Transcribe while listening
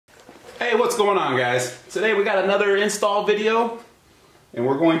Hey, what's going on, guys? Today we got another install video and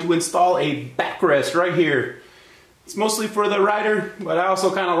we're going to install a backrest right here. It's mostly for the rider, but I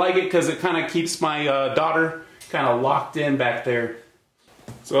also kind of like it because it kind of keeps my daughter kind of locked in back there.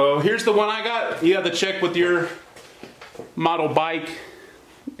 So here's the one I got. You have to check with your model bike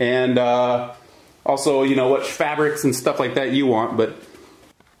and also, you know, what fabrics and stuff like that you want. But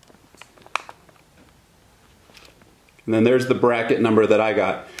and then there's the bracket number that I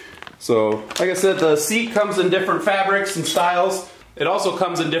got. So, like I said, the seat comes in different fabrics and styles. It also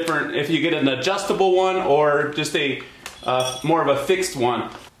comes in different, if you get an adjustable one or just a more of a fixed one.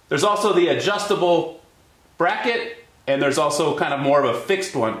 There's also the adjustable bracket, and there's also kind of more of a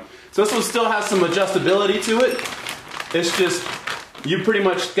fixed one. So this one still has some adjustability to it. It's just, you pretty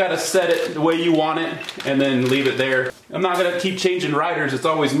much got to set it the way you want it and then leave it there. I'm not going to keep changing riders, it's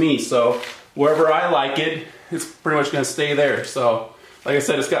always me. So wherever I like it, it's pretty much going to stay there. So like I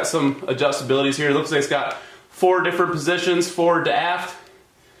said, it's got some adjustabilities here. It looks like it's got 4 different positions, forward to aft,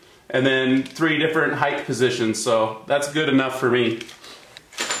 and then 3 different height positions. So that's good enough for me.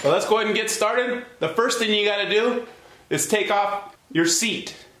 Well, let's go ahead and get started. The first thing you got to do is take off your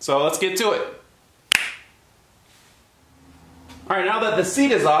seat. So let's get to it. All right, now that the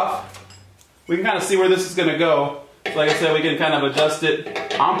seat is off, we can kind of see where this is going to go. So like I said, we can kind of adjust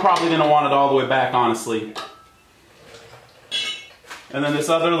it. I'm probably going to want it all the way back, honestly. And then this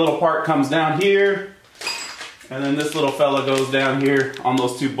other little part comes down here, and then this little fella goes down here on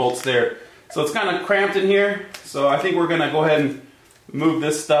those 2 bolts there. So it's kind of cramped in here, so I think we're going to go ahead and move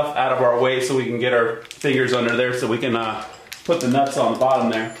this stuff out of our way so we can get our fingers under there so we can put the nuts on the bottom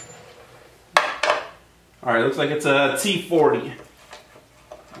there. Alright, looks like it's a T40.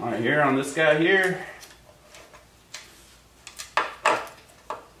 Alright, here on this guy here.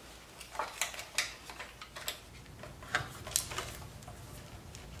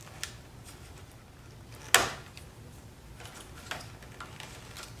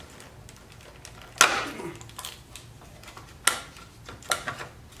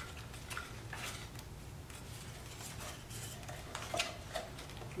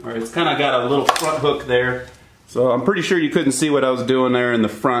 Alright, it's kind of got a little front hook there. So I'm pretty sure you couldn't see what I was doing there in the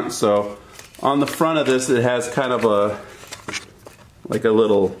front. So on the front of this, it has kind of a, like a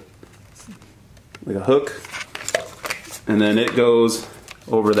little, like a hook. And then it goes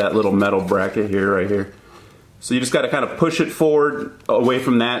over that little metal bracket here, right here. So you just got to kind of push it forward away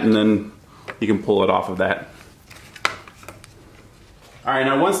from that, and then you can pull it off of that. Alright,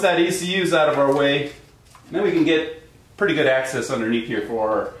 now once that ECU is out of our way, then we can get pretty good access underneath here for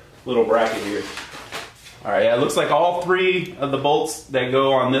our little bracket here. Alright, yeah, it looks like all 3 of the bolts that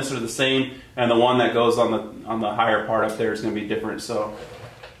go on this are the same, and the one that goes on the higher part up there is going to be different. So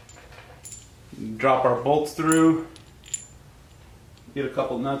drop our bolts through, get a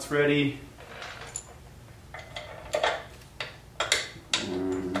couple nuts ready.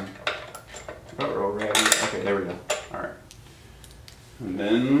 Okay, there we go. Alright. And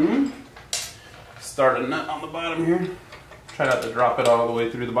then start a nut on the bottom here. Try not to drop it all the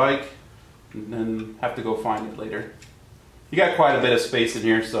way through the bike and then have to go find it later. You got quite a bit of space in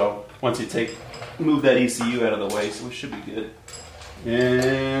here, so once you move that ECU out of the way, so we should be good.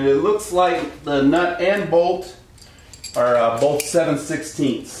 And it looks like the nut and bolt are both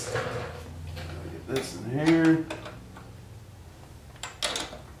 7/16. Get this in here.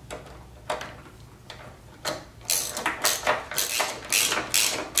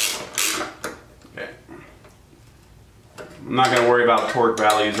 I'm not going to worry about torque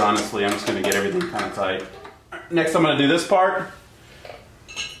values, honestly. I'm just going to get everything kind of tight. Next, I'm going to do this part.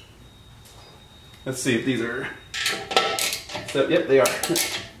 Let's see if these are... Yep, they are.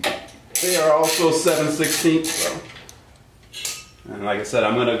 They are also 7/16. So. And like I said,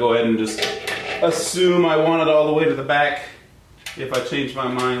 I'm going to go ahead and just assume I want it all the way to the back. If I change my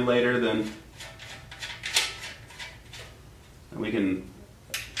mind later, then we can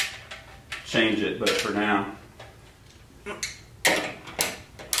change it. But for now...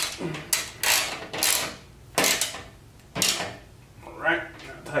 Alright,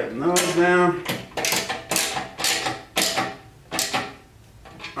 tighten those down.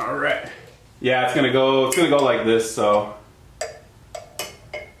 Alright. Yeah, it's gonna go like this, so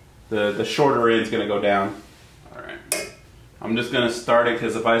the shorter end's gonna go down. Alright. I'm just gonna start it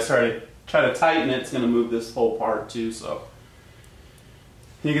because if I try to tighten it, it's gonna move this whole part too, so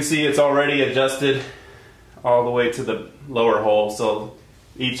you can see it's already adjusted all the way to the lower hole, so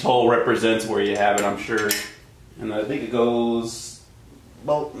each hole represents where you have it, I'm sure. And I think it goes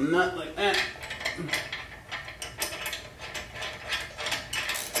bolt nut like that.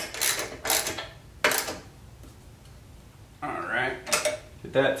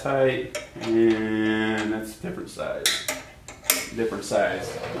 it that tight, and that's a different size. Different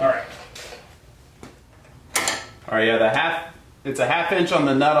size. All right. All right, yeah, it's a 1/2 inch on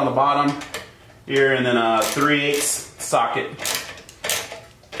the nut on the bottom here, and then a 3/8 socket.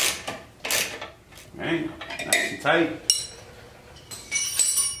 Okay, nice and tight.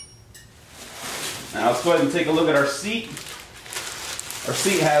 Now let's go ahead and take a look at our seat. Our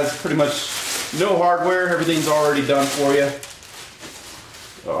seat has pretty much no hardware. Everything's already done for you.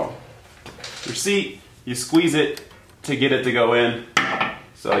 So your seat, you squeeze it to get it to go in.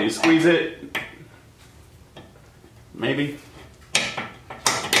 So you squeeze it, maybe.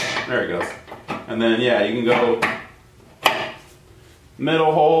 There it goes. And then yeah, you can go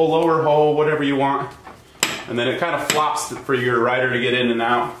middle hole, lower hole, whatever you want. And then it kind of flops for your rider to get in and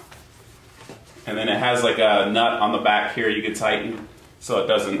out. And then it has like a nut on the back here you can tighten so it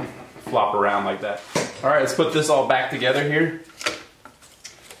doesn't flop around like that. All right, let's put this all back together here.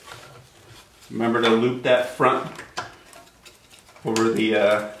 Remember to loop that front over the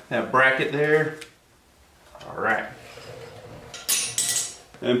that bracket there. All right.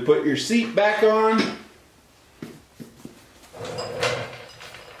 And put your seat back on.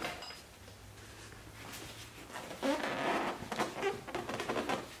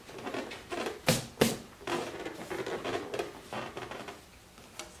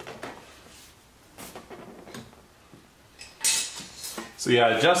 So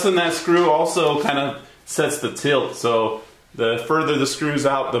yeah, adjusting that screw also kind of sets the tilt. So the further the screw's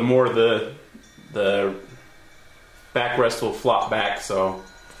out, the more the backrest will flop back. So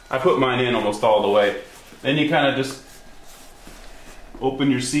I put mine in almost all the way. Then you kind of just open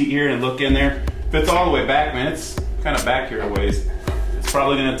your seat here and look in there. If it's all the way back, man, it's kind of back here a ways. It's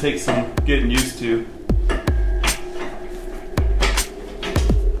probably going to take some getting used to.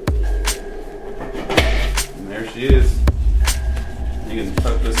 And there she is. You can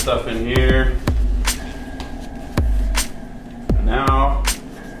tuck this stuff in here. And now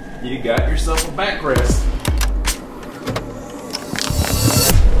you got yourself a backrest.